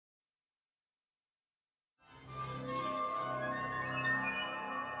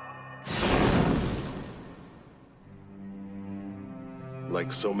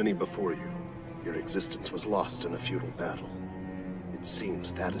Like so many before you, your existence was lost in a futile battle. It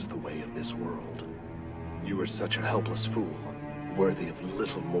seems that is the way of this world. You were such a helpless fool, worthy of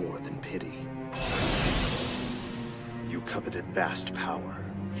little more than pity. You coveted vast power.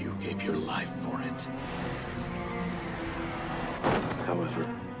 You gave your life for it. However,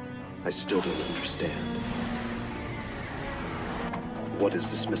 I still don't understand. What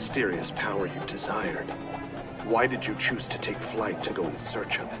is this mysterious power you desired? Why did you choose to take flight to go in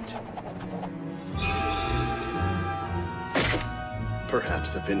search of it?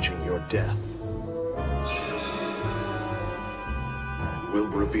 Perhaps avenging your death will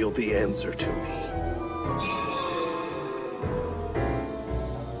reveal the answer to me.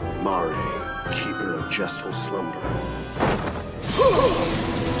 Mare, keeper of jestful slumber.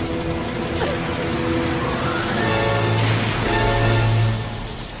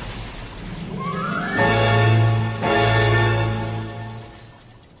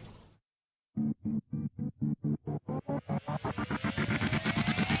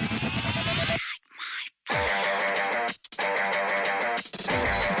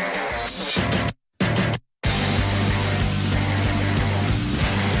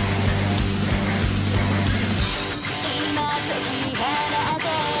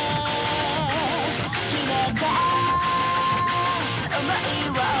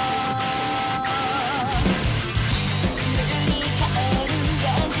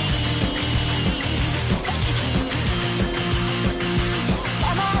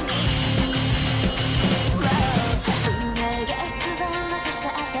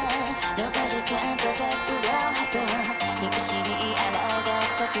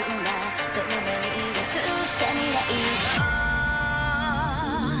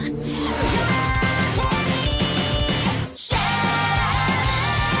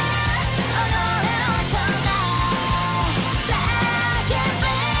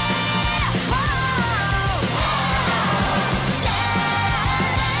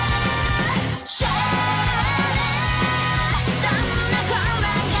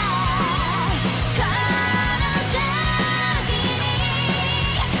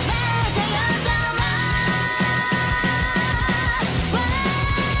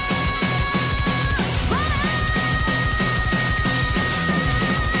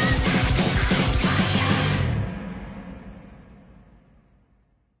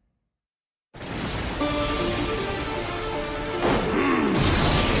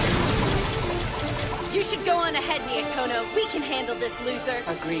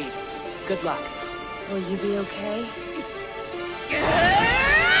 Agreed. Good luck. Will you be okay?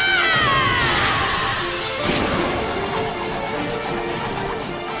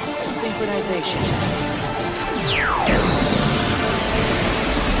 Synchronization.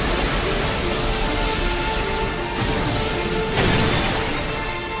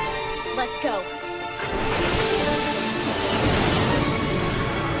 Let's go.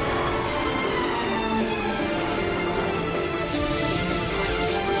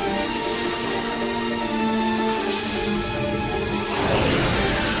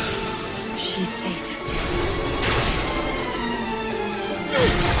 She's safe.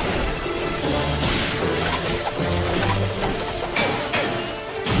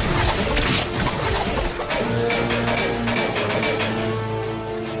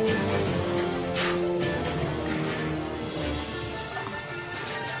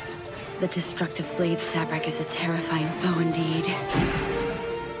 The destructive blade Zabrak is a terrifying foe indeed.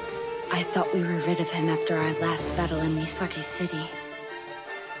 I thought we were rid of him after our last battle in Misaki City.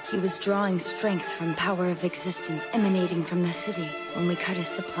 He was drawing strength from power of existence emanating from the city. When we cut his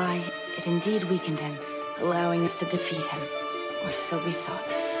supply, it indeed weakened him, allowing us to defeat him. Or so we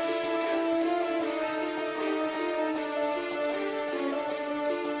thought.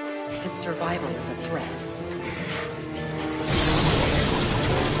 His survival is a threat.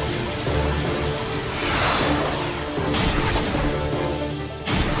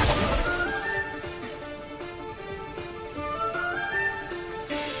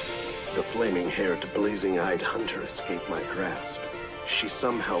 The flaming-haired, blazing-eyed hunter escaped my grasp. She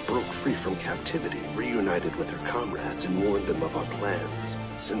somehow broke free from captivity, reunited with her comrades, and warned them of our plans.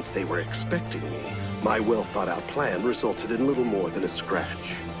 Since they were expecting me, my well-thought-out plan resulted in little more than a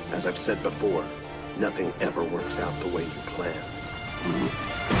scratch. As I've said before, nothing ever works out the way you plan.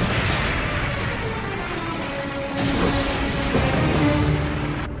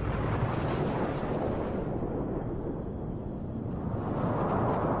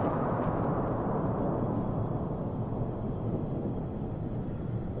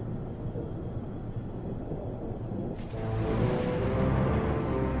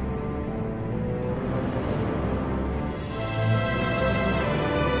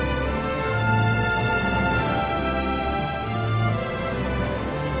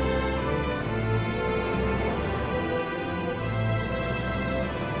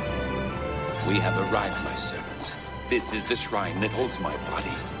 We have arrived, my servants. This is the shrine that holds my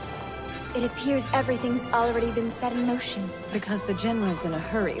body. It appears everything's already been set in motion. Because the general's in a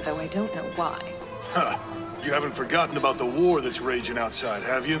hurry, though I don't know why. Huh. You haven't forgotten about the war that's raging outside,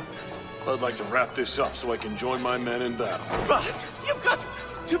 have you? I'd like to wrap this up so I can join my men in battle. But you've got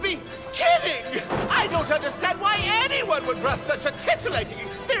to be kidding! I don't understand why anyone would trust such a titillating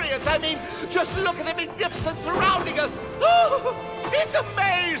experience. I mean, just look at the magnificence surrounding us. Oh, it's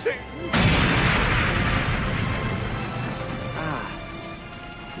amazing!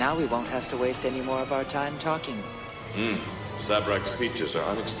 Now we won't have to waste any more of our time talking. Zabrak's speeches are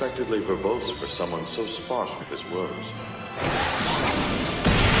unexpectedly verbose for someone so sparse with his words.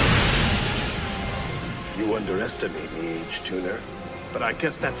 You underestimate me, Age Tuner. But I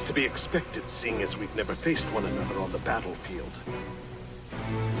guess that's to be expected, seeing as we've never faced one another on the battlefield.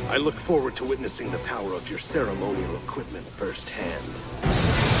 I look forward to witnessing the power of your ceremonial equipment firsthand.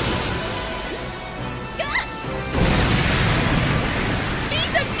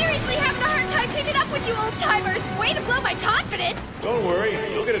 Jeez, I'm seriously having a hard time keeping up with you old-timers! Way to blow my confidence! Don't worry,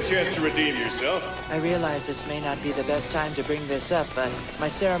 you'll get a chance to redeem yourself. I realize this may not be the best time to bring this up, but my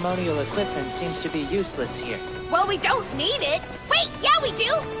ceremonial equipment seems to be useless here. Well, we don't need it! Wait, yeah we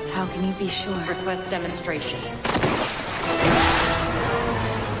do! How can you be sure? Request demonstration.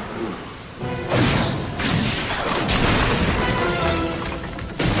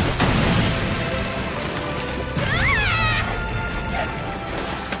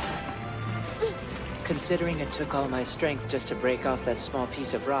 Considering it took all my strength just to break off that small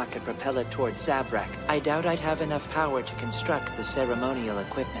piece of rock and propel it towards Zabrak, I doubt I'd have enough power to construct the ceremonial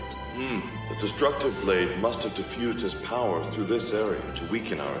equipment. The destructive blade must have diffused his power through this area to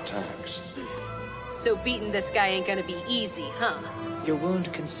weaken our attacks. So beating this guy ain't gonna be easy, huh? Your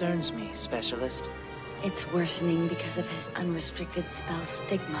wound concerns me, Specialist. It's worsening because of his unrestricted spell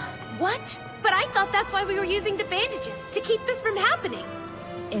stigma. What? But I thought that's why we were using the bandages, to keep this from happening.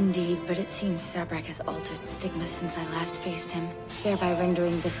 Indeed, but it seems Zabrak has altered stigma since I last faced him, thereby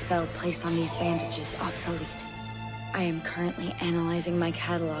rendering the spell placed on these bandages obsolete. I am currently analyzing my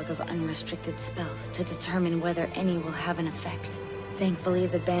catalog of unrestricted spells to determine whether any will have an effect. Thankfully,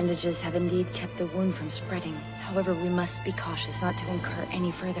 the bandages have indeed kept the wound from spreading. However, we must be cautious not to incur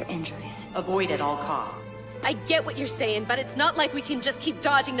any further injuries. Avoid at all costs. I get what you're saying, but it's not like we can just keep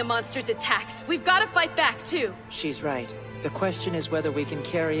dodging the monster's attacks. We've gotta fight back, too. She's right. The question is whether we can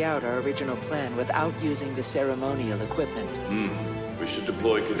carry out our original plan without using the ceremonial equipment. We should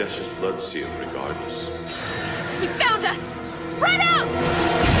deploy Kadesh's blood seal regardless. He found us! Spread out!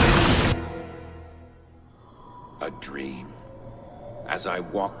 A dream. As I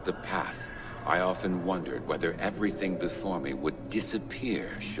walked the path, I often wondered whether everything before me would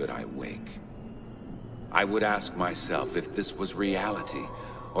disappear should I wake. I would ask myself if this was reality,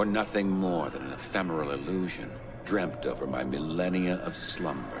 or nothing more than an ephemeral illusion, dreamt over my millennia of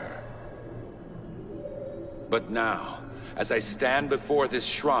slumber. But now, as I stand before this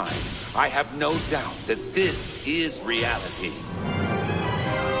shrine, I have no doubt that this is reality.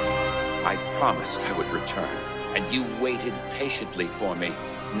 I promised I would return, and you waited patiently for me.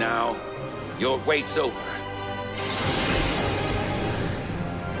 Now, your wait's over.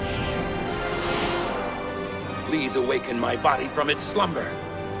 Please awaken my body from its slumber.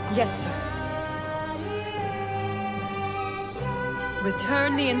 Yes, sir.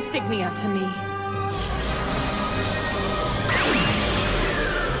 Return the insignia to me.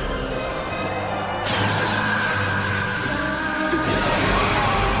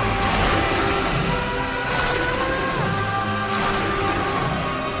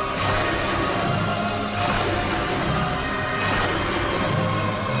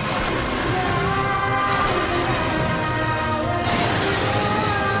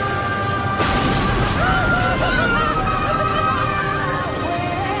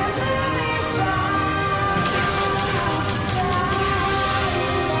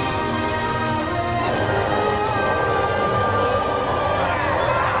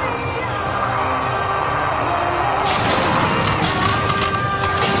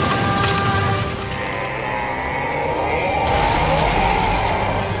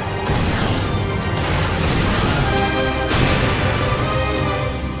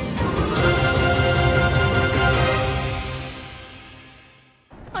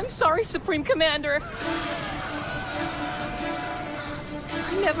 Supreme Commander.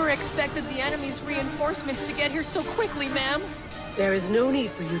 I never expected the enemy's reinforcements to get here so quickly, ma'am. There is no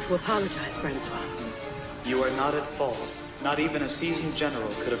need for you to apologize, Francois. You are not at fault. Not even a seasoned general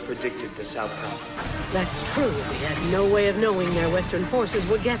could have predicted this outcome. That's true. We had no way of knowing their Western forces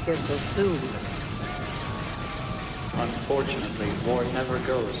would get here so soon. Unfortunately, war never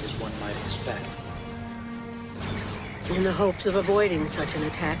goes as one might expect. In the hopes of avoiding such an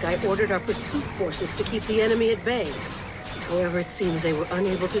attack, I ordered our pursuit forces to keep the enemy at bay. However, it seems they were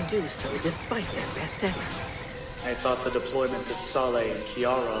unable to do so despite their best efforts. I thought the deployment of Saleh and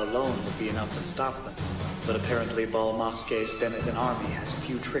Kiara alone would be enough to stop them. But apparently Bal Maskei's denizen army has a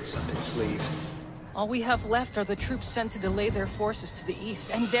few tricks up its sleeve. All we have left are the troops sent to delay their forces to the east,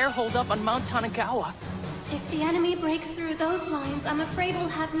 and they're holed up on Mount Tanagawa. If the enemy breaks through those lines, I'm afraid we'll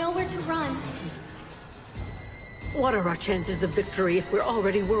have nowhere to run. What are our chances of victory if we're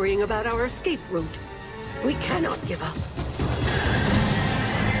already worrying about our escape route? We cannot give up.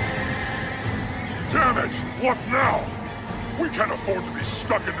 Damn it! What now? We can't afford to be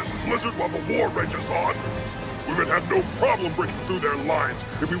stuck in this blizzard while the war rages on. We would have no problem breaking through their lines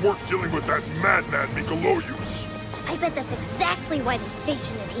if we weren't dealing with that madman Mikolayus. I bet that's exactly why they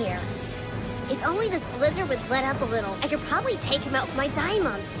stationed him here. If only this blizzard would let up a little, I could probably take him out with my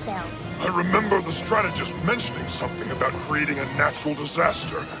Daimon spell. I remember the strategist mentioning something about creating a natural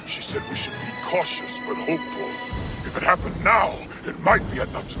disaster. She said we should be cautious but hopeful. If it happened now, it might be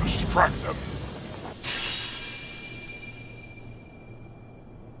enough to distract them.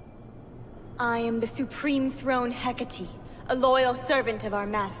 I am the Supreme Throne Hecate, a loyal servant of our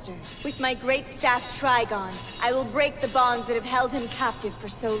master. With my great staff Trigon, I will break the bonds that have held him captive for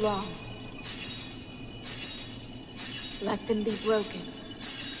so long. Let them be broken.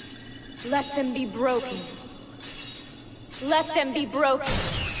 Let them be broken. Let them be broken.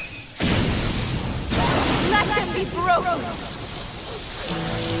 Let them be broken.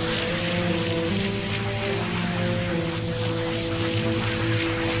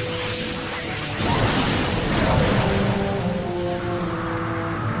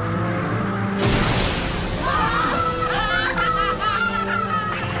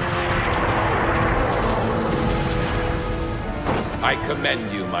 I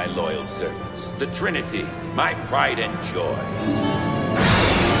commend you, my loyal servants. The Trinity, my pride and joy.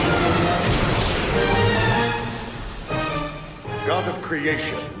 God of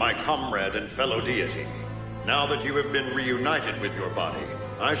creation, my comrade and fellow deity. Now that you have been reunited with your body,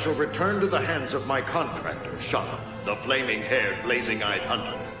 I shall return to the hands of my contractor, Shana, the flaming-haired, blazing-eyed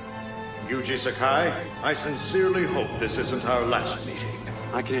hunter. Yuji Sakai, I sincerely hope this isn't our last meeting.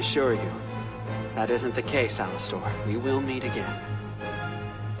 I can assure you, that isn't the case, Alastor. We will meet again.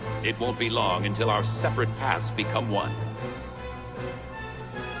 It won't be long until our separate paths become one.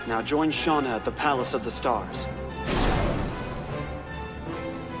 Now join Shana at the Palace of the Stars.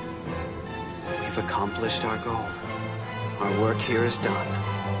 We've accomplished our goal. Our work here is done.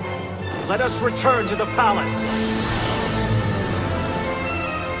 Let us return to the palace!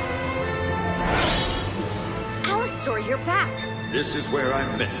 Alastor, you're back! This is where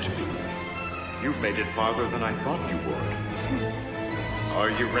I'm meant to be. You've made it farther than I thought you would. Are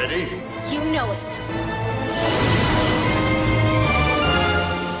you ready? You know it.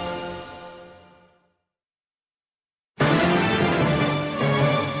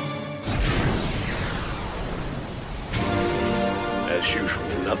 As usual,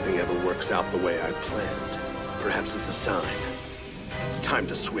 nothing ever works out the way I planned. Perhaps it's a sign. It's time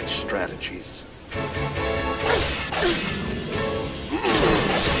to switch strategies.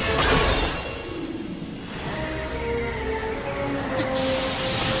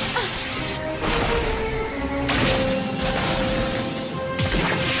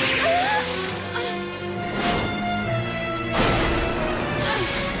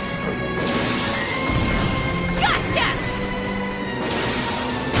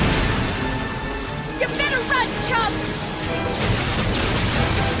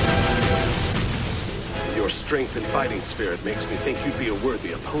 Strength and fighting spirit makes me think you'd be a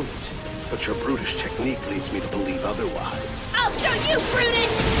worthy opponent, but your brutish technique leads me to believe otherwise. I'll show you,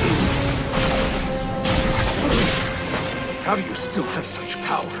 brutish! How do you still have such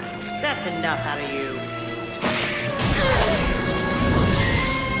power? That's enough out of you.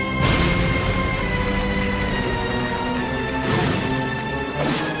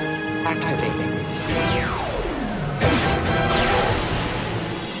 Activating.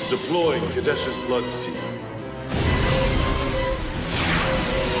 Deploying Kadesh's Blood Seed.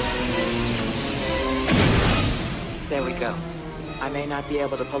 There we go. I may not be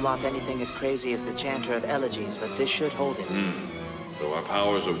able to pull off anything as crazy as the Chanter of Elegies, but this should hold it. Though our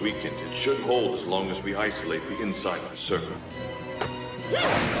powers are weakened, it should hold as long as we isolate the inside of the circle.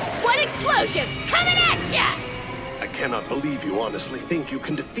 One explosion! Coming at ya! I cannot believe you honestly think you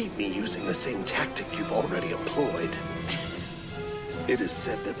can defeat me using the same tactic you've already employed. It is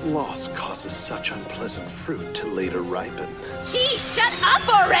said that loss causes such unpleasant fruit to later ripen. Gee, shut up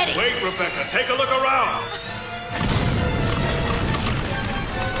already! Wait, Rebecca, take a look around!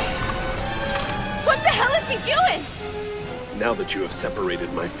 What the hell is he doing? Now that you have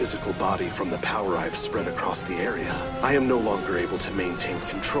separated my physical body from the power I've spread across the area, I am no longer able to maintain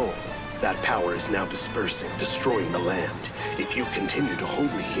control. That power is now dispersing, destroying the land. If you continue to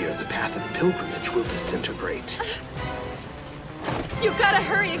hold me here, the path of pilgrimage will disintegrate. You gotta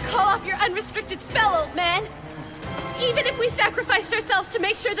hurry and call off your unrestricted spell, old man! Even if we sacrificed ourselves to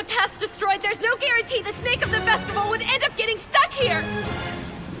make sure the path's destroyed, there's no guarantee the snake of the festival would end up getting stuck here!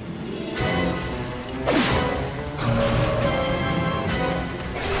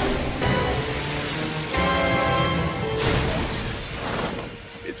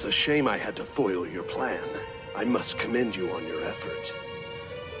 It's a shame I had to foil your plan. I must commend you on your effort.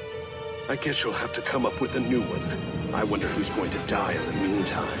 I guess you'll have to come up with a new one. I wonder who's going to die in the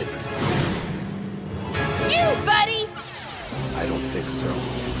meantime. You, buddy! I don't think so.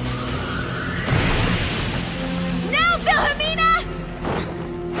 Now, Wilhelmina!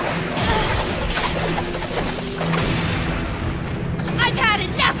 I've had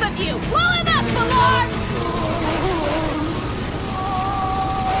enough of you! Blow him up, Valor!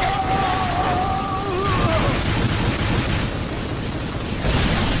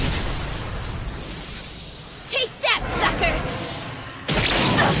 Take that, suckers!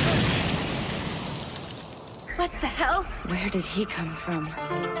 What the hell? Where did he come from?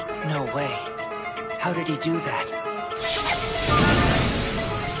 No way. How did he do that?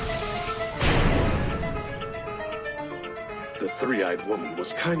 The three-eyed woman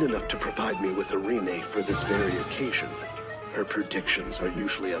was kind enough to provide me with a rename for this very occasion. Her predictions are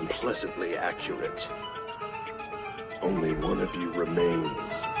usually unpleasantly accurate. Only one of you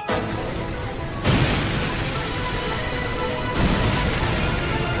remains.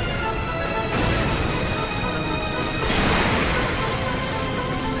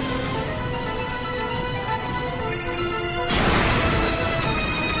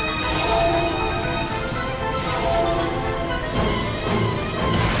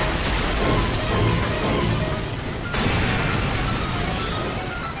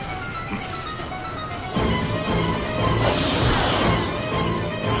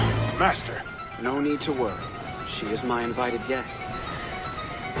 Master. No need to worry. She is my invited guest.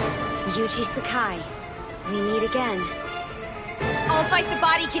 Yuji Sakai, we meet again. I'll fight the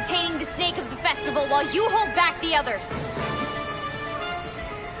body containing the snake of the festival while you hold back the others.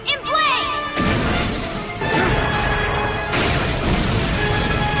 In blaze!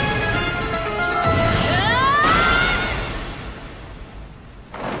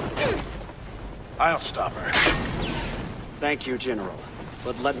 I'll stop her. Thank you, General.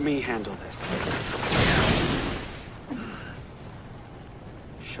 But let me handle this.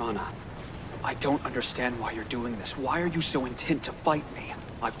 Shana, I don't understand why you're doing this. Why are you so intent to fight me?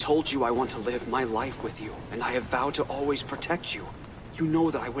 I've told you I want to live my life with you, and I have vowed to always protect you. You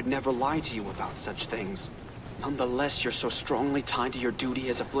know that I would never lie to you about such things. Nonetheless, you're so strongly tied to your duty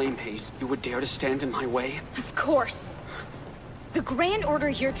as a flame haze, you would dare to stand in my way? Of course. The grand order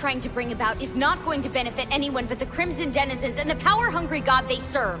you're trying to bring about is not going to benefit anyone but the Crimson Denizens and the power-hungry god they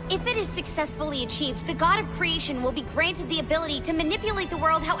serve. If it is successfully achieved, the god of creation will be granted the ability to manipulate the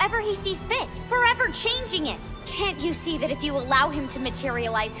world however he sees fit, forever changing it. Can't you see that if you allow him to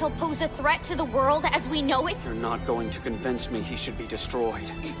materialize, he'll pose a threat to the world as we know it? You're not going to convince me he should be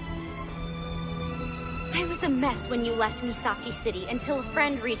destroyed. I was a mess when you left Misaki City until a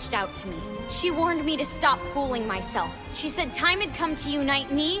friend reached out to me. She warned me to stop fooling myself. She said time had come to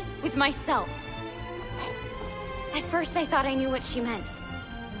unite me with myself. At first I thought I knew what she meant.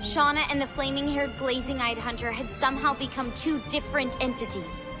 Shauna and the flaming-haired, blazing-eyed hunter had somehow become two different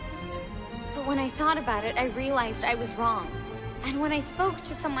entities. But when I thought about it, I realized I was wrong. And when I spoke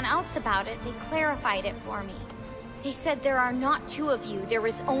to someone else about it, they clarified it for me. They said there are not two of you, there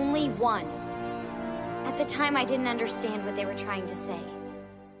is only one. At the time, I didn't understand what they were trying to say.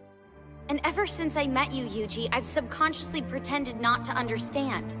 And ever since I met you, Yuji, I've subconsciously pretended not to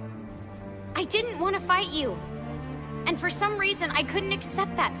understand. I didn't want to fight you. And for some reason, I couldn't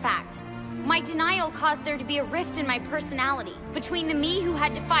accept that fact. My denial caused there to be a rift in my personality, between the me who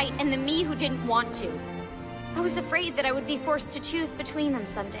had to fight and the me who didn't want to. I was afraid that I would be forced to choose between them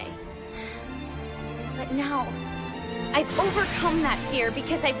someday. But now, I've overcome that fear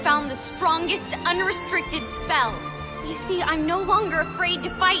because I found the strongest, unrestricted spell. You see, I'm no longer afraid to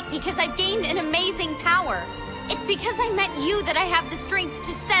fight because I've gained an amazing power. It's because I met you that I have the strength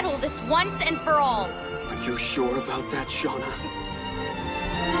to settle this once and for all. Are you sure about that, Shauna?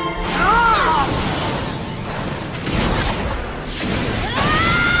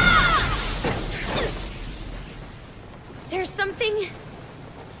 There's something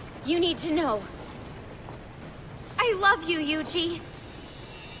you need to know. I love you, Yuji.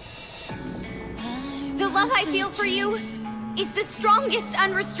 The love I feel for you is the strongest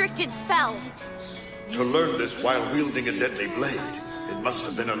unrestricted spell. To learn this while wielding a deadly blade, it must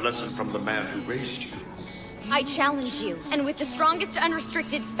have been a lesson from the man who raised you. I challenge you, and with the strongest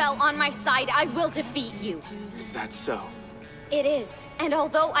unrestricted spell on my side, I will defeat you. Is that so? It is, and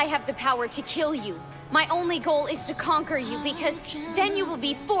although I have the power to kill you, my only goal is to conquer you, because then you will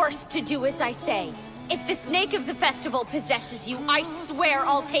be forced to do as I say. If the snake of the festival possesses you, I swear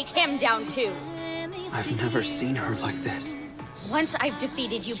I'll take him down too. I've never seen her like this. Once I've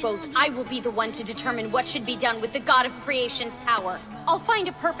defeated you both, I will be the one to determine what should be done with the God of Creation's power. I'll find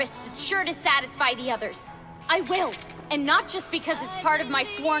a purpose that's sure to satisfy the others. I will. And not just because it's part of my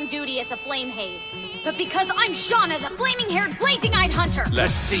sworn duty as a flame haze, but because I'm Shana, the flaming-haired, blazing-eyed hunter!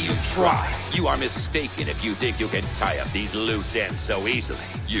 Let's see you try. You are mistaken if you think you can tie up these loose ends so easily.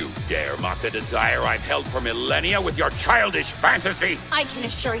 You dare mock the desire I've held for millennia with your childish fantasy? I can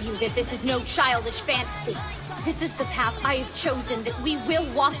assure you that this is no childish fantasy. This is the path I have chosen, that we will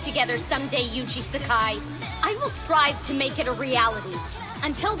walk together someday, Yuji Sakai. I will strive to make it a reality.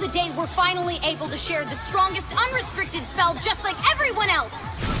 Until the day we're finally able to share the strongest unrestricted spell just like everyone else!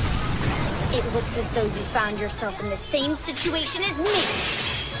 It looks as though you found yourself in the same situation as me.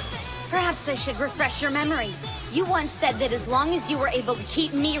 Perhaps I should refresh your memory. You once said that as long as you were able to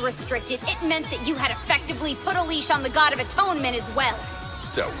keep me restricted, it meant that you had effectively put a leash on the God of Atonement as well.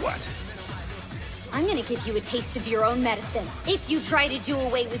 So what? I'm gonna give you a taste of your own medicine. If you try to do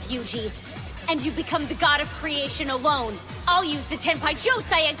away with Yuji, and you become the God of Creation alone, I'll use the Tenpai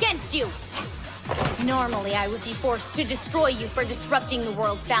Josei against you! Normally, I would be forced to destroy you for disrupting the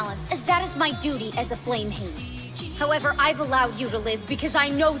world's balance, as that is my duty as a flame haze. However, I've allowed you to live because I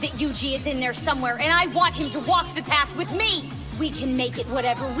know that Yuji is in there somewhere, and I want him to walk the path with me! We can make it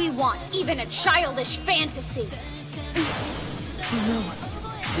whatever we want, even a childish fantasy. Oh no,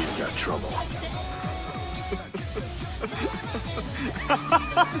 we've got trouble.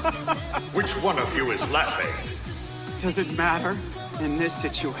 Which one of you is laughing? Does it matter? In this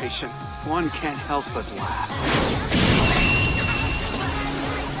situation, one can't help but laugh.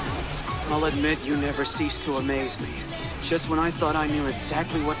 I'll admit you never cease to amaze me. Just when I thought I knew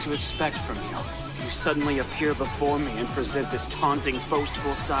exactly what to expect from you, you suddenly appear before me and present this taunting,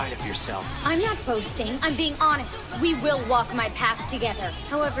 boastful side of yourself. I'm not boasting, I'm being honest. We will walk my path together.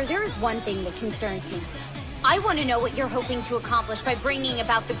 However, there is one thing that concerns me. I want to know what you're hoping to accomplish by bringing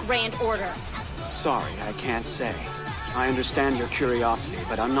about the Grand Order. Sorry, I can't say. I understand your curiosity,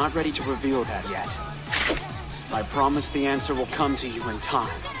 but I'm not ready to reveal that yet. I promise the answer will come to you in time.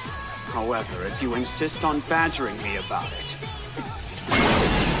 However, if you insist on badgering me about it,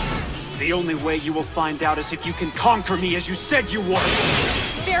 the only way you will find out is if you can conquer me as you said you would!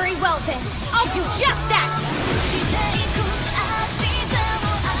 Very well then, I'll do just that!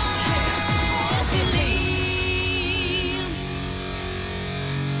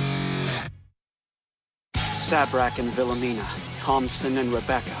 Sabrak and Wilhelmina, Thompson and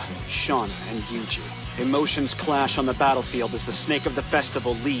Rebecca, Shauna and Yuji. Emotions clash on the battlefield as the Snake of the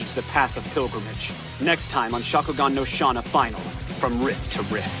Festival leaves the path of pilgrimage. Next time on Shakugan no Shana Final, from Rift to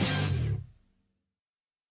Rift.